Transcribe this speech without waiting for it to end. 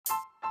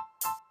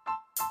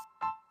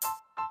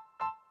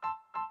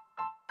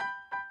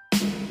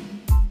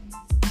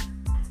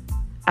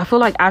I feel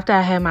like after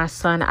I had my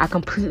son, I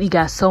completely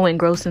got so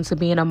engrossed into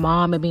being a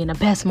mom and being the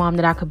best mom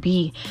that I could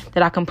be,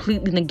 that I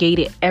completely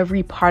negated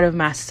every part of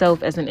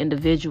myself as an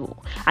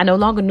individual. I no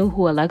longer knew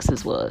who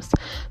Alexis was.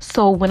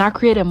 So when I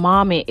created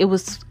Momment, it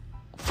was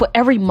for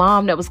every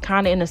mom that was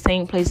kind of in the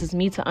same place as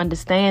me to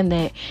understand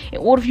that in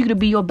order for you to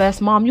be your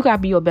best mom, you got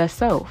to be your best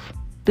self.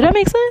 Do that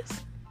make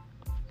sense?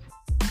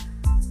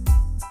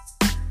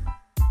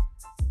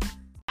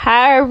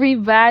 Hi,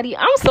 everybody.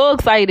 I'm so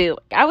excited.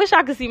 I wish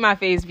I could see my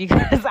face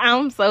because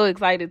I'm so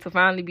excited to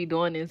finally be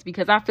doing this,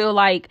 because I feel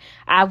like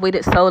I've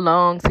waited so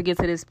long to get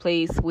to this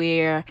place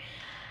where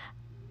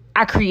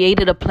I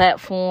created a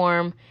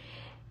platform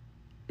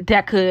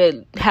that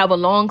could have a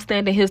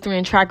long-standing history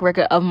and track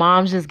record of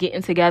moms just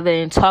getting together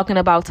and talking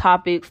about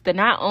topics that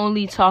not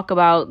only talk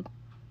about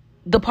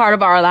the part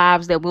of our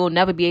lives that we'll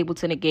never be able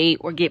to negate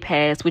or get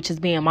past, which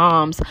is being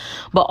moms,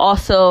 but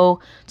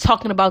also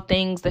talking about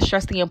things that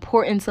stress the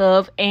importance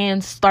of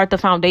and start the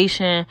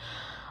foundation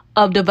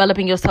of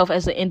developing yourself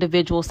as an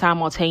individual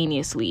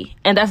simultaneously.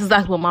 And that's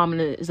exactly what Mom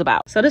is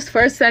about. So this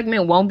first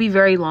segment won't be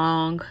very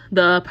long.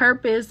 The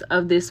purpose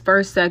of this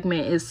first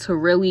segment is to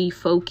really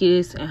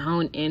focus and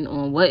hone in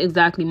on what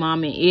exactly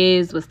Mom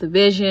is, what's the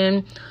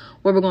vision,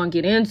 what we're going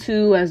to get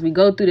into as we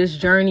go through this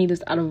journey,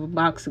 this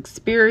out-of-the-box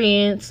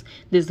experience,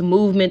 this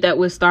movement that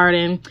we're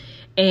starting,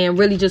 and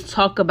really just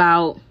talk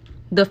about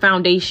the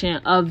foundation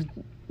of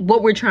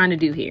what we're trying to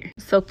do here.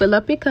 So fill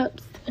up your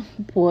cups,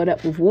 pour it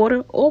up with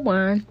water or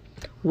wine,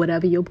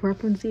 whatever your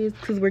preference is,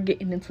 because we're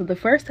getting into the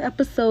first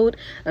episode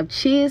of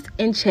Cheers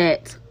and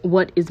Chats,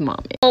 What is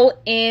Momment? So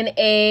in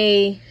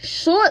a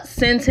short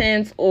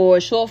sentence or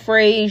short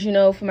phrase,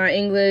 for my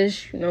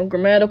English,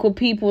 grammatical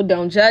people,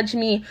 don't judge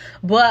me,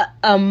 but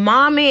a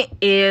moment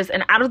is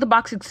an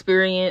out-of-the-box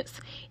experience.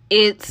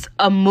 It's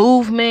a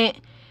movement.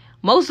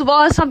 Most of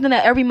all, it's something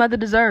that every mother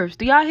deserves.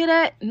 Do y'all hear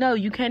that? No,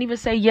 you can't even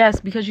say yes,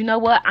 because you know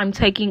what? I'm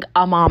taking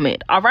a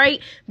moment, all right?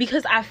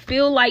 Because I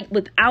feel like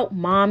without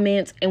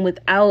moments and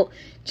without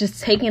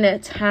just taking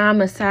that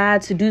time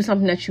aside to do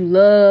something that you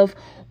love,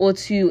 or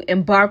to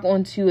embark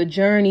onto a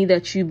journey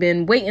that you've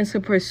been waiting to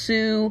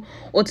pursue,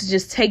 or to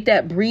just take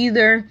that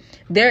breather,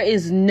 there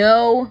is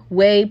no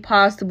way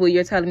possible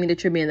you're telling me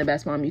that you're being the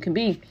best mom you can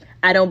be.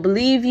 I don't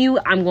believe you.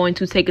 I'm going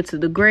to take it to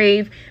the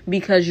grave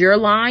because you're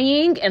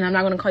lying, and I'm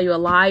not going to call you a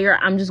liar.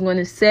 I'm just going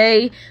to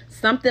say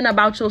something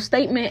about your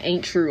statement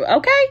ain't true,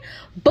 okay?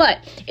 But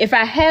if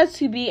I had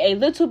to be a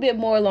little bit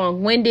more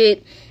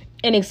long-winded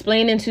in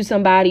explaining to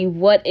somebody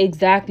what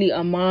exactly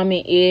a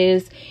moment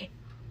is,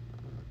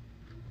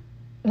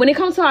 when it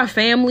comes to our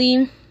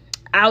family,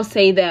 I'll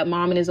say that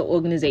Moment is an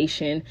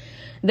organization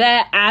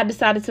that I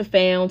decided to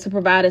found to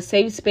provide a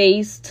safe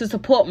space to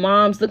support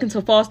moms looking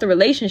to foster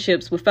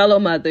relationships with fellow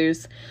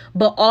mothers,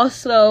 but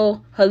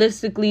also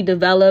holistically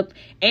develop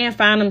and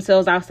find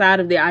themselves outside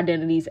of their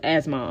identities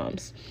as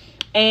moms.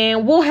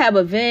 And we'll have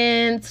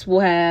events,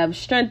 we'll have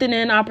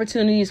strengthening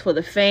opportunities for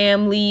the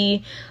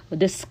family,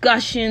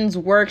 discussions,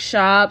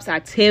 workshops,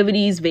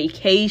 activities,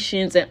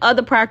 vacations, and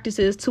other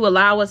practices to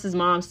allow us as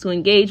moms to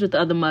engage with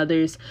other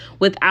mothers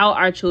without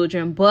our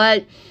children.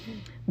 But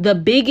the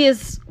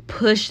biggest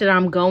push that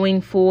I'm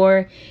going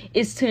for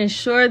is to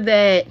ensure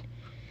that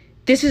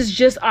this is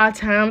just our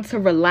time to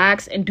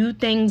relax and do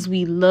things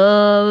we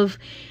love,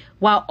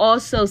 while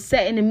also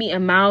setting and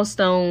meeting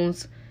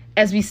milestones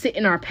as we sit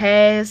in our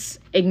past,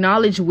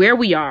 acknowledge where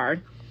we are,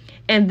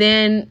 and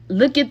then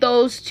look at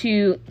those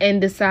two and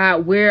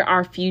decide where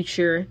our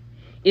future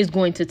is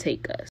going to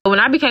take us. When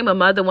I became a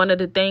mother, one of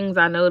the things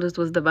I noticed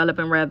was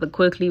developing rather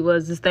quickly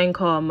was this thing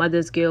called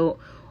mother's guilt,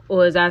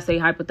 or as I say,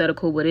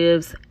 hypothetical what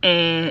ifs.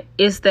 And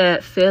it's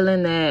that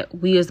feeling that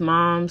we as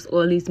moms,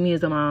 or at least me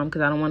as a mom,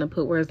 because I don't want to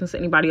put words into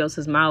anybody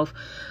else's mouth,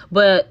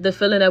 but the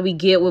feeling that we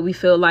get where we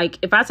feel like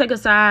if I take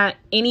aside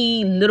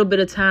any little bit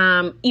of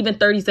time, even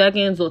 30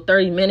 seconds or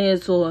 30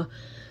 minutes or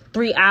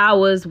 3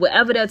 hours,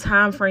 whatever that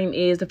time frame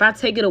is, if I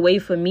take it away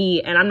from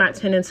me and I'm not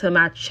tending to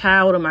my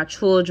child or my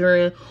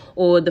children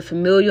or the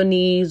familial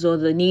needs or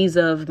the needs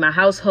of my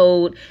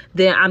household,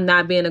 then I'm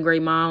not being a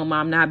great mom.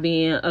 I'm not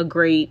being a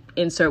great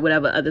insert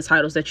whatever other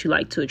titles that you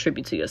like to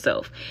attribute to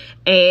yourself.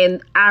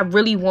 And I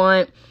really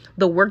want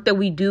the work that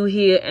we do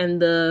here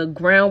and the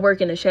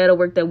groundwork and the shadow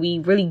work that we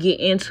really get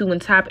into and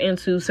tap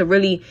into to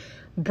really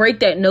break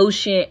that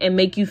notion and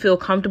make you feel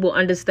comfortable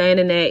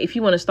understanding that if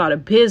you want to start a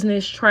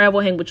business, travel,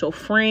 hang with your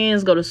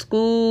friends, go to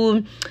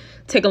school,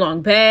 take a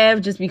long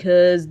bath just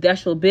because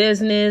that's your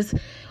business,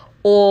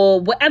 or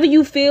whatever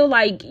you feel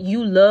like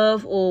you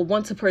love or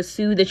want to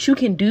pursue, that you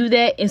can do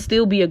that and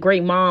still be a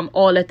great mom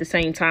all at the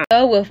same time.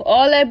 So with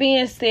all that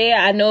being said,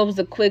 I know it was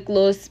a quick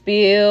little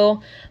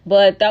spiel,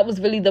 but that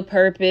was really the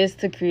purpose,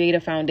 to create a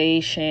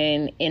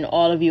foundation in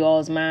all of you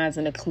all's minds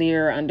and a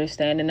clearer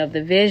understanding of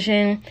the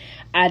vision.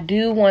 I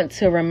do want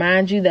to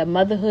remind you that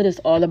motherhood is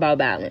all about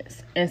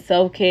balance, and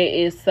self-care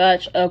is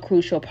such a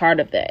crucial part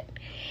of that.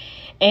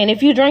 And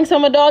if you drink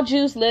some adult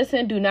juice,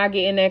 listen, do not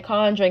get in that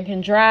car and drink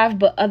and drive.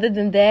 But other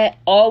than that,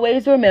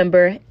 always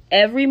remember,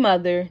 every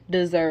mother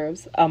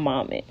deserves a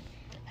moment.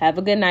 Have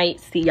a good night.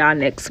 See y'all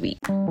next week.